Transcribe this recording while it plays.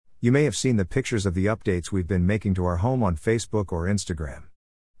You may have seen the pictures of the updates we've been making to our home on Facebook or Instagram.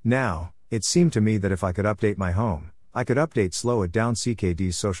 Now, it seemed to me that if I could update my home, I could update Slow It Down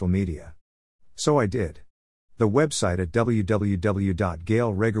CKD's social media. So I did. The website at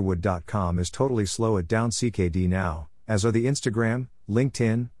www.gailragerwood.com is totally Slow It Down CKD now, as are the Instagram,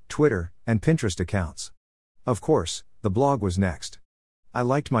 LinkedIn, Twitter, and Pinterest accounts. Of course, the blog was next. I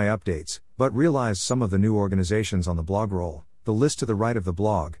liked my updates, but realized some of the new organizations on the blog roll, the list to the right of the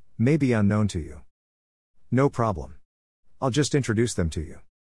blog, may be unknown to you. No problem. I'll just introduce them to you.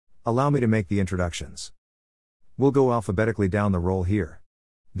 Allow me to make the introductions. We'll go alphabetically down the roll here.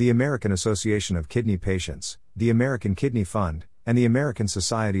 The American Association of Kidney Patients, the American Kidney Fund, and the American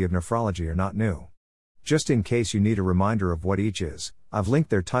Society of Nephrology are not new. Just in case you need a reminder of what each is, I've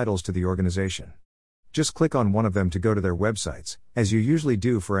linked their titles to the organization. Just click on one of them to go to their websites, as you usually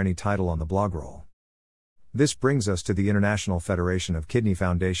do for any title on the blog roll. This brings us to the International Federation of Kidney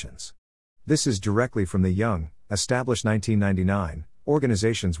Foundations. This is directly from the young, established 1999,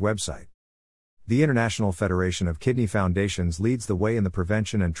 organization's website. The International Federation of Kidney Foundations leads the way in the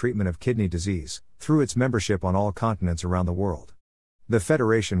prevention and treatment of kidney disease, through its membership on all continents around the world. The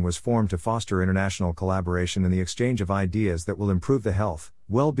federation was formed to foster international collaboration and the exchange of ideas that will improve the health,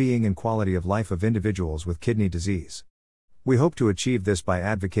 well-being and quality of life of individuals with kidney disease. We hope to achieve this by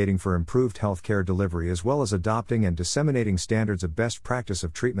advocating for improved healthcare delivery as well as adopting and disseminating standards of best practice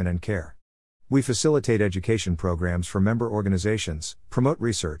of treatment and care. We facilitate education programs for member organizations, promote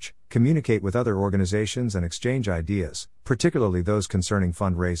research, communicate with other organizations and exchange ideas, particularly those concerning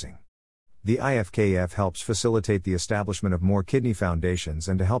fundraising. The IFKF helps facilitate the establishment of more kidney foundations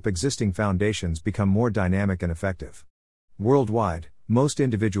and to help existing foundations become more dynamic and effective. Worldwide, most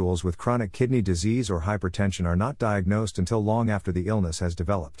individuals with chronic kidney disease or hypertension are not diagnosed until long after the illness has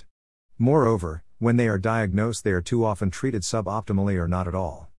developed. Moreover, when they are diagnosed, they are too often treated suboptimally or not at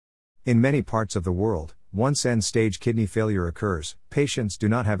all. In many parts of the world, once end-stage kidney failure occurs, patients do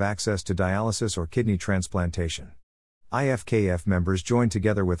not have access to dialysis or kidney transplantation. IFKF members join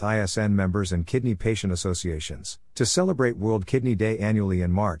together with ISN members and kidney patient associations to celebrate World Kidney Day annually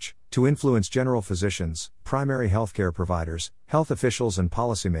in March, to influence general physicians, primary healthcare providers, health officials and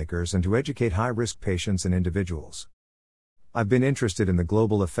policymakers, and to educate high-risk patients and individuals. I've been interested in the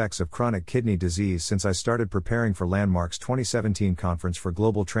global effects of chronic kidney disease since I started preparing for Landmark's 2017 Conference for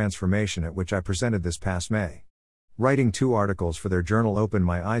Global Transformation, at which I presented this past May. Writing 2 articles for their journal opened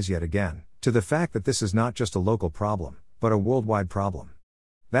my eyes yet again to the fact that this is not just a local problem, but a worldwide problem.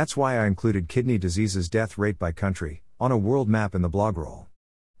 That's why I included kidney disease's death rate by country on a world map in the blog roll.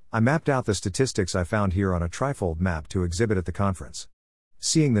 I mapped out the statistics I found here on a trifold map to exhibit at the conference.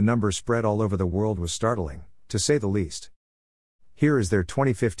 Seeing the numbers spread all over the world was startling, to say the least. Here is their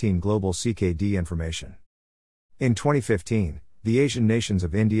 2015 global CKD information. In 2015, the Asian nations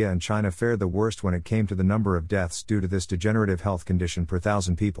of India and China fared the worst when it came to the number of deaths due to this degenerative health condition per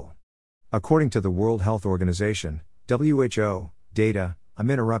 1,000 people. According to the World Health Organization, WHO, data,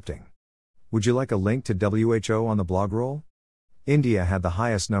 I'm interrupting. Would you like a link to WHO on the blog roll? India had the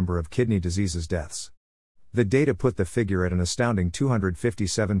highest number of kidney diseases deaths. The data put the figure at an astounding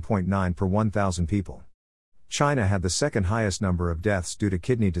 257.9 per 1,000 people. China had the second highest number of deaths due to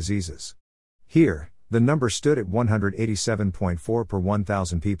kidney diseases. Here, the number stood at 187.4 per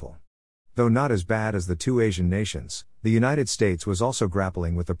 1,000 people. Though not as bad as the 2 Asian nations, the United States was also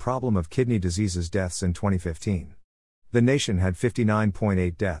grappling with the problem of kidney diseases deaths in 2015. The nation had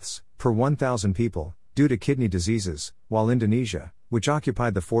 59.8 deaths per 1,000 people due to kidney diseases, while Indonesia, which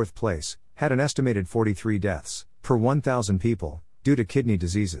occupied the 4th place, had an estimated 43 deaths per 1,000 people due to kidney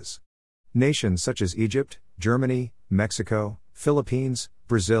diseases. Nations such as Egypt, Germany, Mexico, Philippines,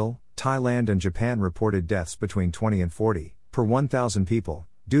 Brazil, Thailand and Japan reported deaths between 20 and 40 per 1,000 people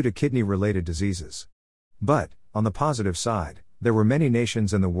due to kidney-related diseases. But, on the positive side, there were many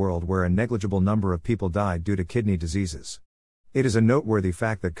nations in the world where a negligible number of people died due to kidney diseases. It is a noteworthy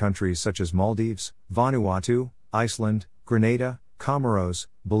fact that countries such as Maldives, Vanuatu, Iceland, Grenada, Comoros,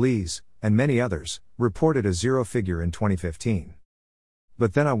 Belize, and many others, reported a 0 figure in 2015.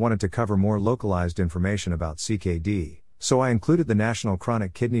 But then I wanted to cover more localized information about CKD, so I included the National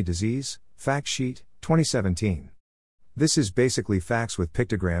Chronic Kidney Disease Fact Sheet, 2017. This is basically facts with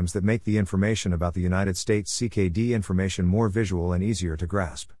pictograms that make the information about the United States CKD information more visual and easier to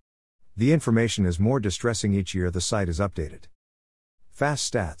grasp. The information is more distressing each year the site is updated.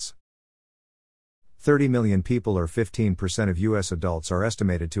 Fast stats. 30 million people or 15% of U.S. adults are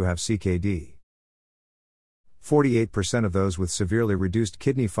estimated to have CKD. 48% of those with severely reduced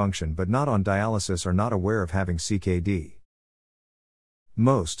kidney function but not on dialysis are not aware of having CKD.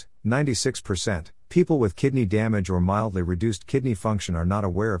 Most, 96%, People with kidney damage or mildly reduced kidney function are not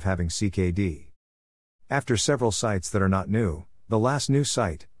aware of having CKD. After several sites that are not new, the last new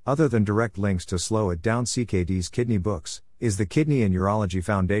site, other than direct links to Slow It Down CKD's kidney books, is the Kidney and Urology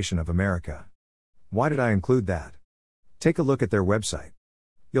Foundation of America. Why did I include that? Take a look at their website.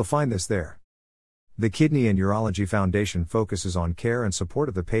 You'll find this there. The Kidney and Urology Foundation focuses on care and support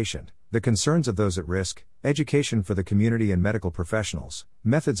of the patient, the concerns of those at risk, education for the community and medical professionals,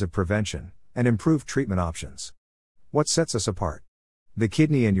 methods of prevention, and improved treatment options. What sets us apart? The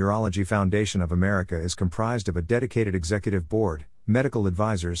Kidney and Urology Foundation of America is comprised of a dedicated executive board, medical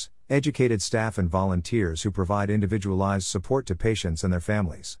advisors, educated staff and volunteers who provide individualized support to patients and their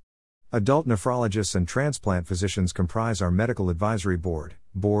families. Adult nephrologists and transplant physicians comprise our medical advisory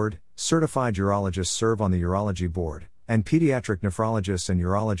board, certified urologists serve on the urology board, and pediatric nephrologists and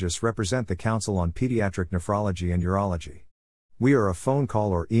urologists represent the Council on Pediatric Nephrology and Urology. We are a phone call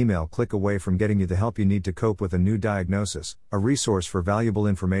or email click away from getting you the help you need to cope with a new diagnosis, a resource for valuable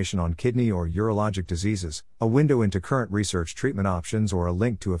information on kidney or urologic diseases, a window into current research treatment options, or a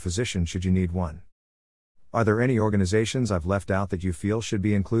link to a physician should you need one. Are there any organizations I've left out that you feel should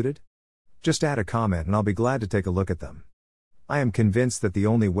be included? Just add a comment and I'll be glad to take a look at them. I am convinced that the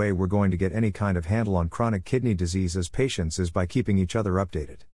only way we're going to get any kind of handle on chronic kidney disease as patients is by keeping each other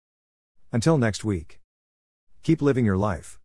updated. Until next week. Keep living your life.